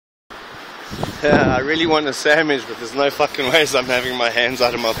Yeah, I really want a sandwich, but there's no fucking ways I'm having my hands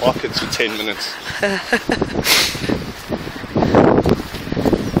out of my pockets for 10 minutes.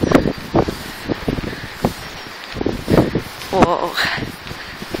 Whoa.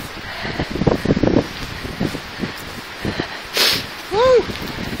 Woo!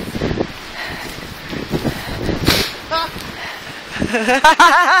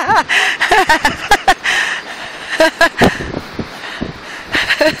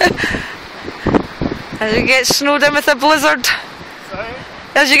 As you get snowed in with a blizzard. Sorry?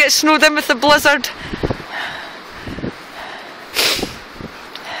 As you get snowed in with the blizzard.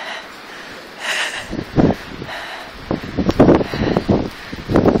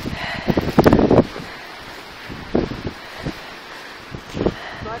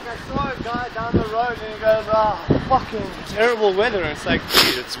 Like I saw a guy down the road and he goes, oh, fucking terrible weather. And it's like,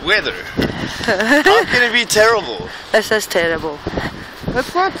 dude, it's weather. How can it be terrible? This is terrible.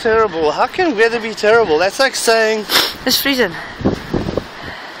 That's not terrible. How can weather be terrible? That's like saying... It's freezing.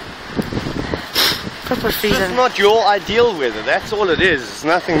 Proper freezing. It's not your ideal weather. That's all it is. It's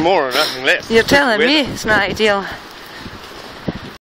nothing more or nothing less. You're telling me it's not ideal.